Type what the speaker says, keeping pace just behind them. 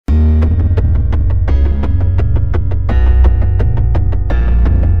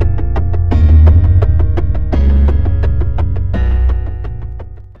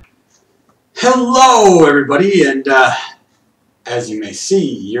Hello everybody, and as you may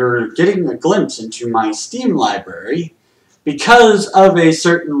see, you're getting a glimpse into my Steam library because of a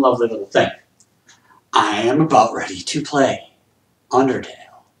certain lovely little thing. I am about ready to play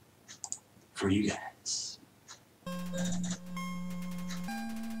Undertale for you guys.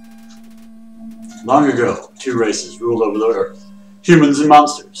 Long ago, two races ruled over the earth, humans and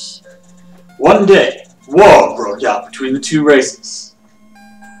monsters. One day, war broke out between the two races.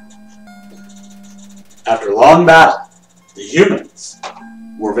 After a long battle, the humans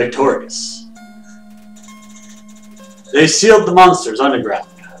were victorious. They sealed the monsters underground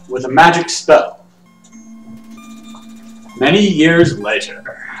with a magic spell. Many years later,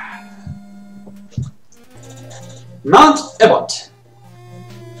 Mount Ebott,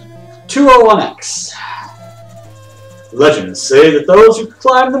 201X. Legends say that those who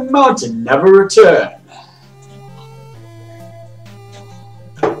climb the mountain never return.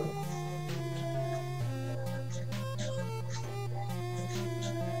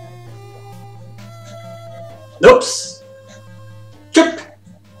 Oops! Trip!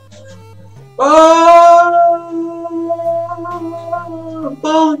 Oh! I'm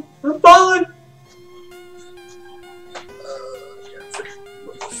falling! I'm falling!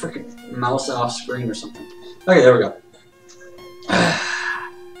 Freaking mouse off screen or something. Okay, there we go.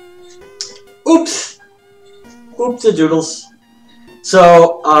 Oops! Oops-a doodles.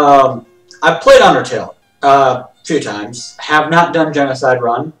 So, I've played Undertale a few times. Have not done Genocide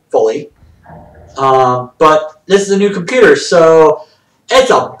run fully. But this is a new computer, so it's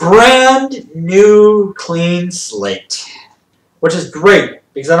a brand new clean slate. Which is great,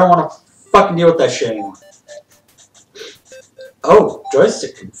 because I don't want to fucking deal with that shit anymore. Oh,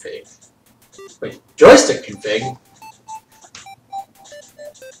 joystick config. Wait, joystick config?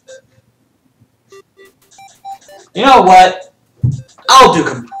 You know what? I'll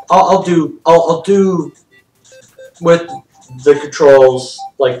do with the controls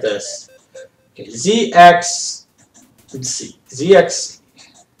like this. Okay, ZX, let's see, ZX,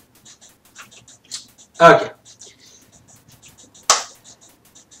 okay,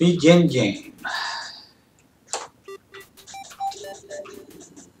 begin game.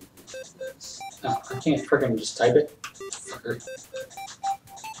 Oh, I can't frickin' just type it, fucker.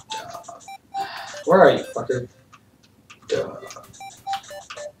 Where are you, fucker?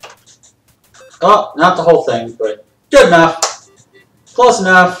 Oh, not the whole thing, but good enough, close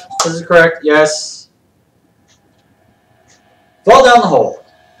enough. Is it correct? Yes. Fall down the hole.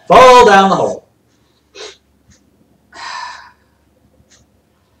 Fall down the hole.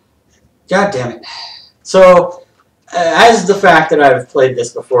 God damn it. So, as the fact that I've played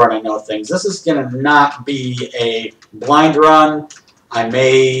this before and I know things, this is going to not be a blind run. I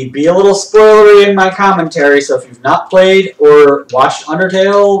may be a little spoilery in my commentary, so if you've not played or watched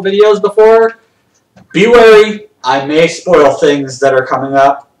Undertale videos before, be wary. I may spoil things that are coming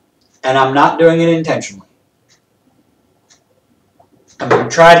up. And I'm not doing it intentionally. I'm going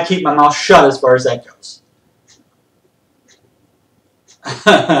to try to keep my mouth shut as far as that goes.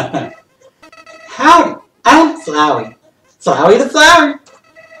 Howdy, I'm Flowey. Flowey the Flower.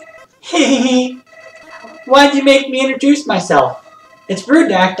 Hehehe. Why'd you make me introduce myself? It's rude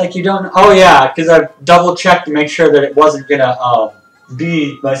to act like you don't know. Oh yeah, because I've double checked to make sure that it wasn't going to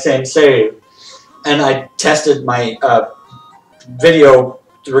be my same save. And I tested my video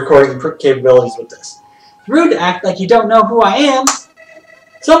recording capabilities with this. Rude to act like you don't know who I am.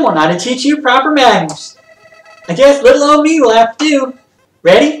 Someone ought to teach you proper manners. I guess little old me will have to do.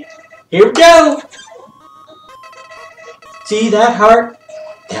 Ready? Here we go. See that heart?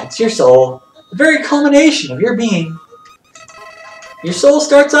 That's your soul. The very culmination of your being. Your soul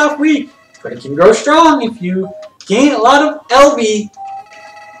starts off weak, but it can grow strong if you gain a lot of LV.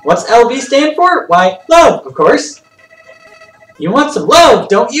 What's LV stand for? Why, love, of course. You want some love,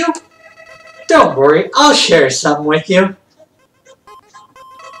 don't you? Don't worry, I'll share some with you.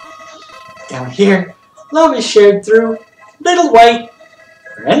 Down here, love is shared through little white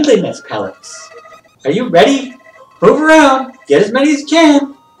friendliness pellets. Are you ready? Move around, get as many as you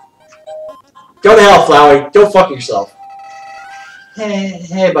can. Go to hell, Flowey. Go fuck yourself.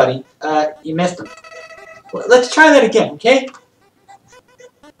 Hey, buddy. You missed him. Well, let's try that again, okay?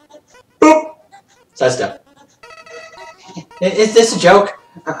 Boop. Sidestep. Is this a joke?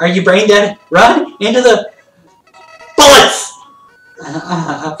 Are you brain dead? Run into the bullets!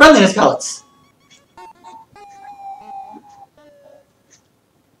 Friendliness pellets.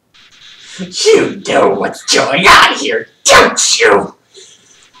 You know what's going on here, don't you?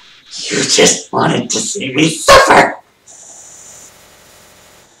 You just wanted to see me suffer.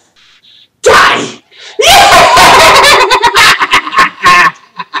 Die!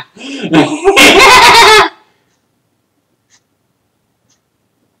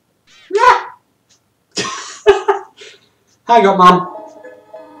 Hi, Goat Mom.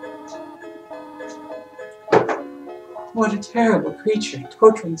 What a terrible creature,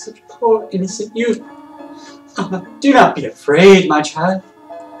 torturing such poor, innocent youth. Do not be afraid, my child.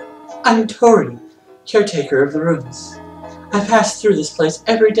 I'm Toriel, caretaker of the ruins. I pass through this place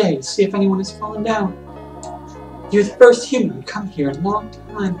every day to see if anyone has fallen down. You're the first human to come here in a long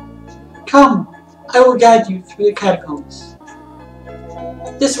time. Come, I will guide you through the catacombs.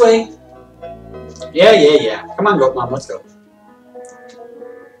 This way. Yeah. Come on, Goat Mom, let's go.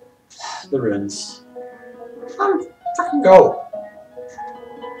 The ruins. Fucking go.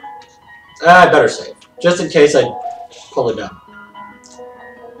 I better save, just in case I pull it down.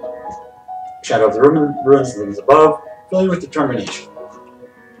 Shadow of the ruins looms above, filling with determination.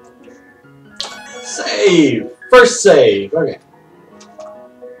 Save! First save! Okay.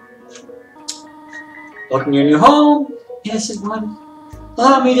 Welcome to your new home, innocent one.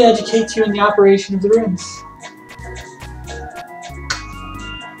 Allow me to educate you in the operation of the ruins.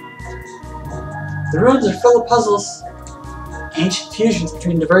 The ruins are full of puzzles, ancient fusions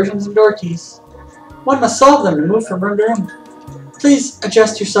between diversions and door keys. One must solve them to move from room to room. Please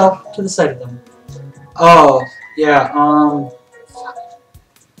adjust yourself to the sight of them. Oh, yeah,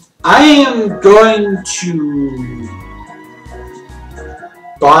 I am going to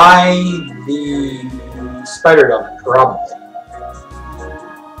buy the spider dome, probably.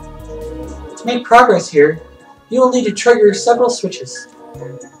 To make progress here, you will need to trigger several switches.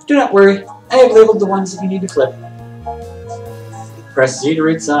 Do not worry, I have labeled the ones that you need to flip. Press Z to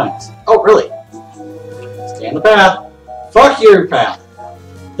read signs. Oh, really? Stay on the path. Fuck your path.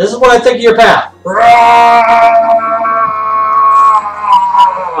 This is what I think of your path.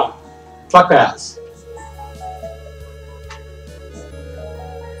 Fuck paths.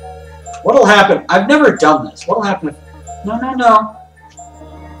 What'll happen? I've never done this. What'll happen if... No.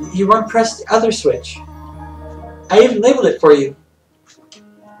 You won't press the other switch. I even labeled it for you.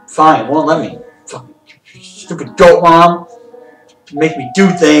 Fine, won't let me. Fucking stupid Goat Mom. Make me do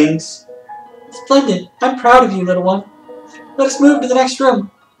things. Splendid. I'm proud of you, little one. Let us move to the next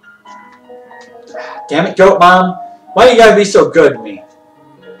room. Damn it, Goat Mom. Why you gotta be so good to me?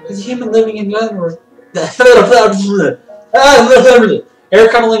 As a human living in the other world. Air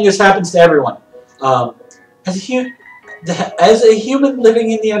cunnilingus happens to everyone. As a human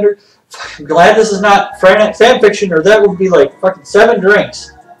living in the under... I'm glad this is not fan fiction, or that would be like fucking 7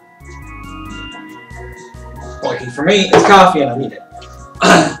 drinks. Lucky for me, it's coffee and I need it.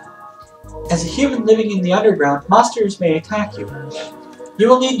 As a human living in the underground, monsters may attack you. You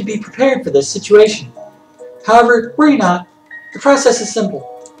will need to be prepared for this situation. However, worry not. The process is simple.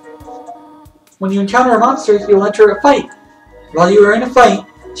 When you encounter a monster, you will enter a fight. While you are in a fight,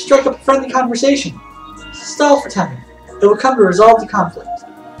 strike up a friendly conversation. Stall for time. It will come to resolve the conflict.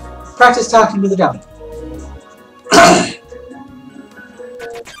 Practice talking to the dummy.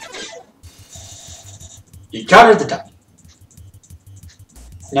 You countered the dummy.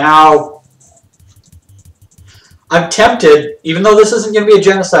 Now, I'm tempted, even though this isn't going to be a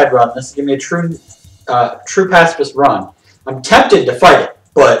genocide run, this is going to be a true pacifist run. I'm tempted to fight it,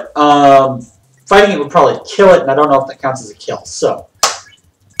 but fighting it would probably kill it, and I don't know if that counts as a kill. So,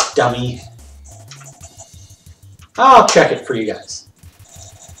 dummy. I'll check it for you guys.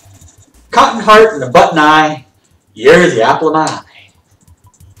 Cotton heart and a button eye. You're the apple of my eye.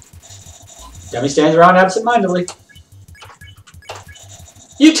 Dummy stands around absent-mindedly.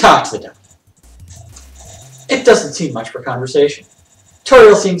 You talk to the dummy. It doesn't seem much for conversation.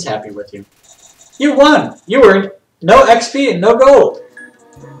 Toriel seems happy with you. You won. You earned no XP and no gold.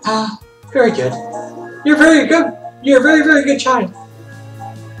 Ah, very good. You're very good. You're a very, very good child.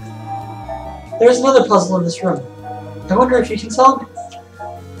 There's another puzzle in this room. I wonder if you can solve it.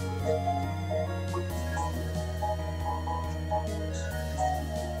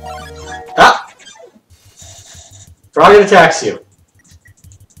 Ah! Frogget attacks you.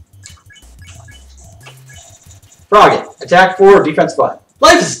 Frogget, attack 4, defense 5.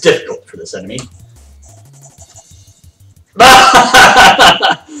 Life is difficult for this enemy.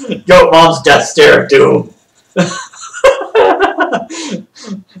 Goat Mom's death stare of doom.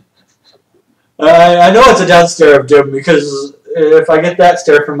 I know it's a death stare of doom because if I get that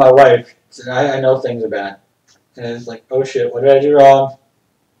stare from my wife, I know things are bad. And it's like, oh shit, what did I do wrong?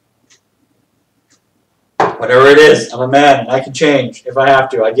 Whatever it is, I'm a man and I can change if I have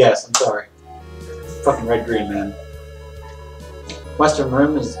to, I guess. I'm sorry. Fucking red-green, man. Western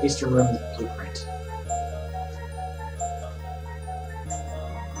room is eastern room is blueprint.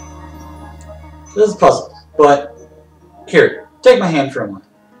 This is a puzzle, but here, take my hand for a moment.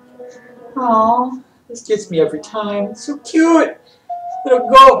 Aww, this gets me every time. It's so cute. Little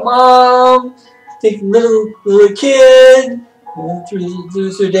Goat Mom. Take little kid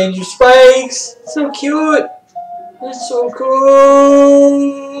through dangerous spikes. So cute. It's so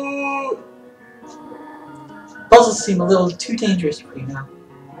cool. Puzzles seem a little too dangerous for you now.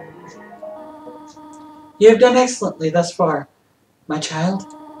 You have done excellently thus far, my child.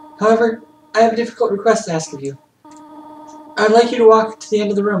 However, I have a difficult request to ask of you. I would like you to walk to the end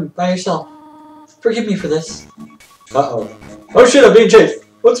of the room by yourself. Forgive me for this. Uh-oh. Oh shit, I'm being chased.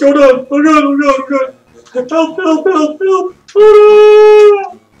 What's going on? Oh god, oh god, oh god. Help, help, help, help.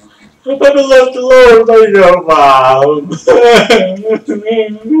 Oh no! I've been left alone by your mom.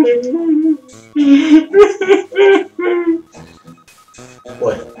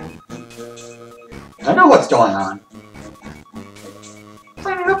 What? I know what's going on.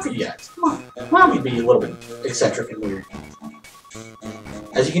 Plan it up for you guys. Come on. Allow me to be a little bit eccentric and weird.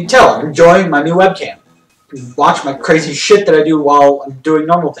 As you can tell, I'm enjoying my new webcam. You can watch my crazy shit that I do while I'm doing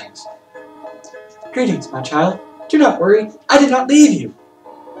normal things. Greetings, my child. Do not worry. I did not leave you.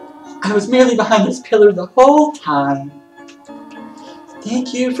 I was merely behind this pillar the whole time.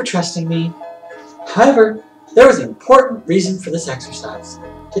 Thank you for trusting me. However, there was an important reason for this exercise.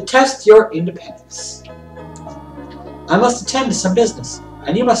 To test your independence. I must attend to some business,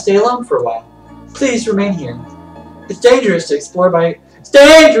 and you must stay alone for a while. Please remain here. It's dangerous to explore by... It's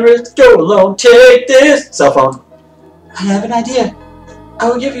dangerous to go alone. Take this cell phone. I have an idea. I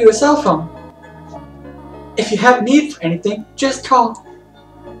will give you a cell phone. If you have need for anything, just call.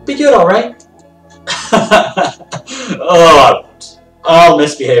 Be good, alright? Oh, I'll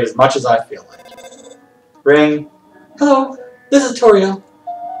misbehave as much as I feel like. Ring. Hello, this is Toriel.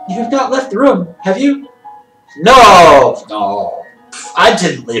 You have not left the room, have you? No! No. I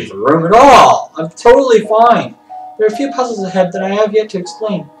didn't leave the room at all. I'm totally fine. There are a few puzzles ahead that I have yet to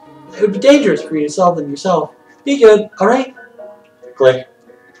explain. It would be dangerous for you to solve them yourself. Be good, alright? Click.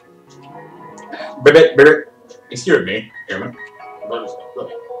 Excuse me, human.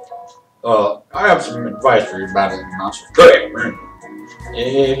 I have some advice for you battling monsters. Good.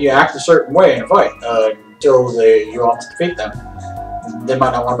 If you act a certain way in a fight, until you almost defeat them, they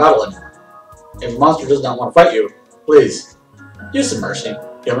might not want to battle anymore. If a monster does not want to fight you, please, use some mercy,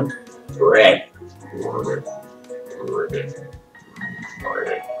 human. Red.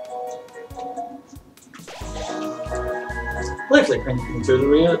 Playfully cringing through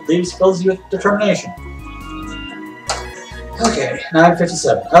the leaves fills you with determination. Okay,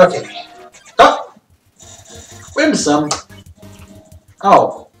 9:57. Okay. Oh! Wholesome.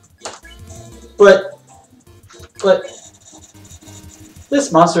 Oh. But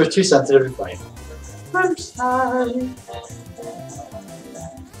this monster is too sensitive to fight. I'm sorry.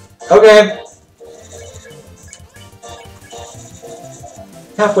 Okay.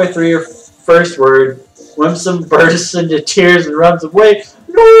 Halfway through your first word, Wholesome bursts into tears and runs away.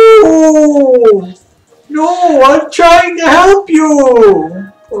 No! No, I'm trying to help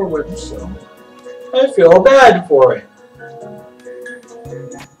you! Poor Wholesome. I feel bad for it.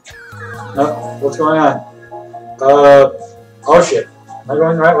 Oh, what's going on? Oh shit. Am I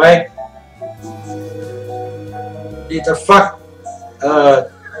going the right way? What the fuck?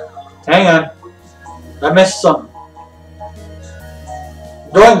 Hang on. I missed something.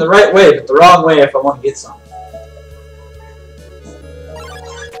 I'm going the right way, but the wrong way if I want to get something.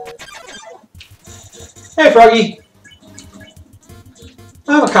 Hey, Froggy. I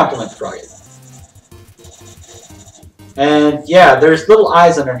have a compliment, Froggy. And yeah, there's little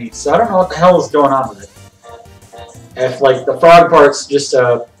eyes underneath, so I don't know what the hell is going on with it. If like the frog part's just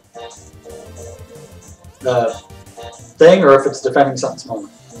the thing, or if it's defending something small.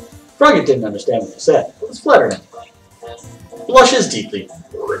 Froggy didn't understand what you said, but was flattered anyway. Blushes deeply.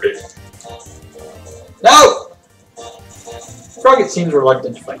 No! Froggy seems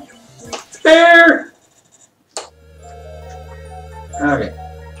reluctant to fight you. Fair! Okay.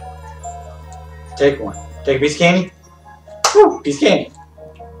 Take one. Take a piece of candy. Woo! Piece of candy.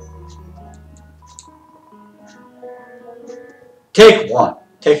 Take one.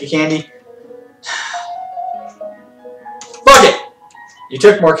 Take a candy. Fuck it! You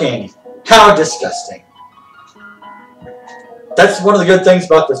took more candy. How disgusting. That's one of the good things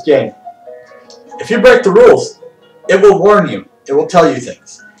about this game. If you break the rules, it will warn you. It will tell you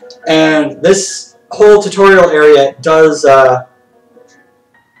things. And this whole tutorial area does,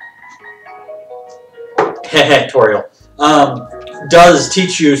 Toriel, does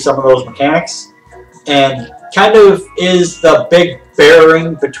teach you some of those mechanics, and kind of is the big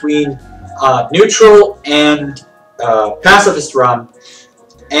bearing between neutral and pacifist run,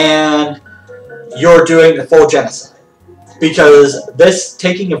 and you're doing the full genocide. Because this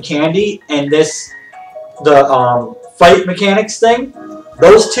taking of candy and this, the fight mechanics thing,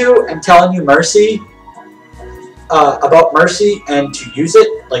 those two and telling you mercy, about mercy and to use it,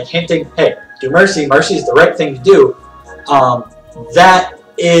 like hinting, hey, do mercy, mercy is the right thing to do, that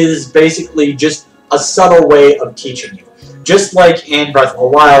is basically just a subtle way of teaching you. Just like in Breath of the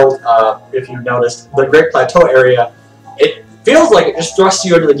Wild, if you noticed, the Great Plateau area, it feels like it just thrusts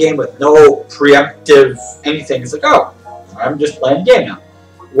you into the game with no preemptive anything. It's like, oh, I'm just playing the game now.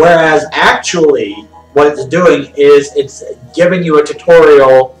 Whereas actually, what it's doing is it's giving you a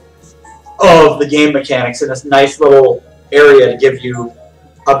tutorial of the game mechanics in this nice little area to give you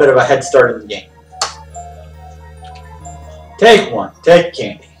a bit of a head start in the game. Take one. Take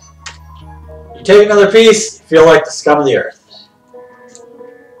candy. You take another piece, you feel like the scum of the earth.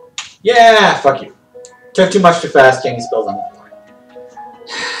 Yeah, fuck you. Took too much too fast, candy spills on the floor.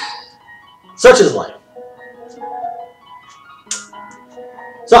 Such is life.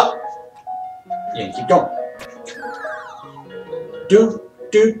 So, yeah, keep going. Do.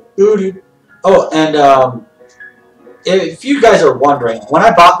 Oh, and if you guys are wondering, when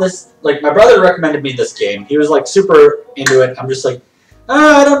I bought this, like, my brother recommended me this game. He was like super into it. I'm just like,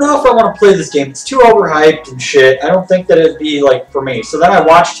 I don't know if I want to play this game. It's too overhyped and shit. I don't think that it'd be like for me. So then I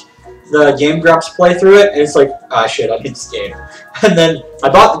watched the Game Grumps play through it, and it's like, ah, shit, I need this game. And then I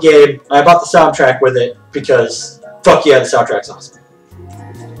bought the game, and I bought the soundtrack with it because, fuck yeah, the soundtrack's awesome.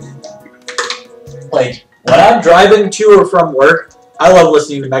 Like, when I'm driving to or from work, I love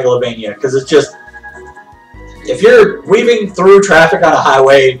listening to Megalovania because it's just, if you're weaving through traffic on a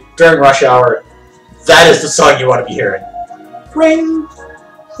highway during rush hour, that is the song you want to be hearing. Ring!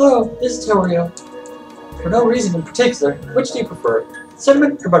 Hello, this is Toriel. For no reason in particular, which do you prefer?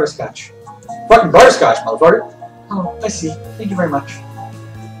 Cinnamon or butterscotch? Fucking butterscotch, motherfucker. Oh, I see. Thank you very much.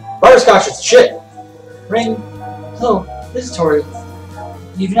 Butterscotch is shit. Ring. Hello, this is Toriel.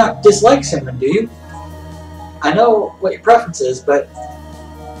 You do not dislike cinnamon, do you? I know what your preference is, but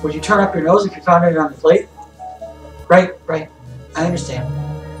would you turn up your nose if you found it on the plate? Right. I understand.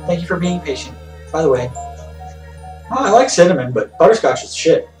 Thank you for being patient. By the way, oh, I like cinnamon, but butterscotch is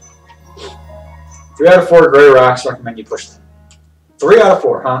shit. 3 out of 4 gray rocks recommend you push them. 3 out of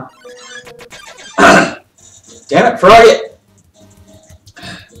 4, huh? Damn it, Frogget!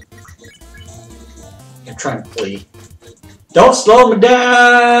 I'm trying to flee. Don't slow me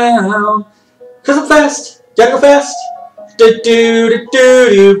down! Cause I'm fast! Gotta go fast!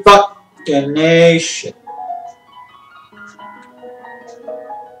 Do fucking nation.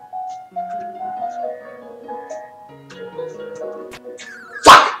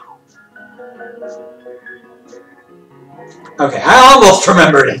 Okay, I almost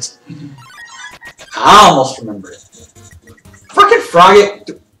remembered it. Fucking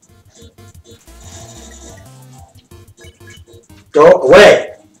Frogget. Go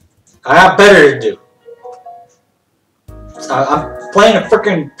away. I have better to do. I'm playing a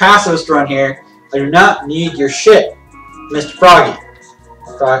freaking pacifist run here. I do not need your shit, Mr. Froggy.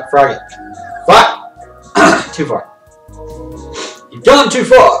 Froggy. Fuck. Too far. You've gone too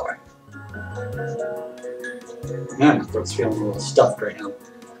far. Man, my throat's feeling a little stuffed right now.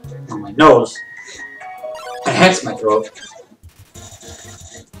 On my nose. And hence my throat.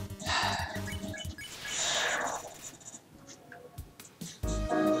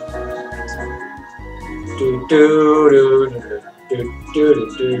 Do do do do do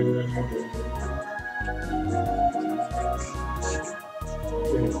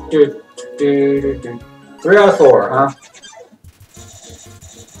do do. 3 out of 4, huh?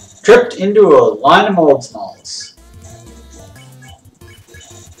 Tripped into a line of mold smalls.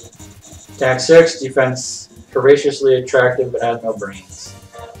 Attack 6, defense voraciously attractive but has no brains.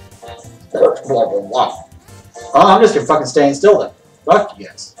 Blah blah blah. Oh, I'm just gonna fucking staying still then. Fuck you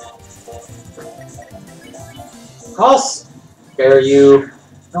guys. I'll spare you.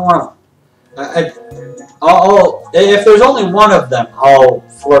 I don't want to. If there's only one of them, I'll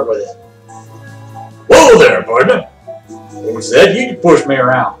flirt with it. Whoa there, partner. Who said you could push me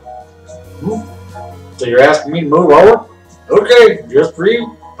around? So you're asking me to move over? Okay, just for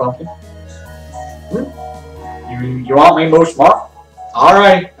you, pumpkin. You want me to move smart?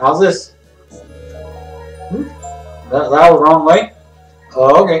 Alright, how's this? That was the wrong way?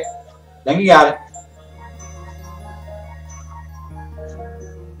 Oh, okay. Then you got it.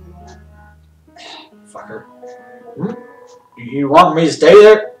 Fucker. You want me to stay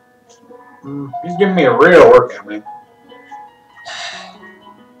there? You're giving me a real workout, man.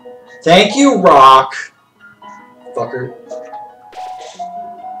 Thank you, Rock. Fucker.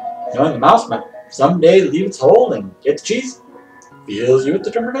 Knowing the mouse might someday leave its hole and get the cheese. Fills you with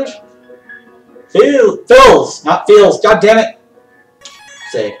determination. Fills, not feels. God damn it.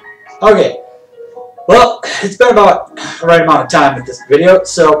 Say. Okay. Well, it's been about the right amount of time with this video,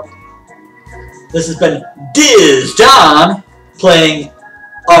 so this has been Diz Don playing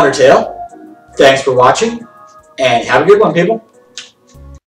Undertale. Thanks for watching, and have a good one, people.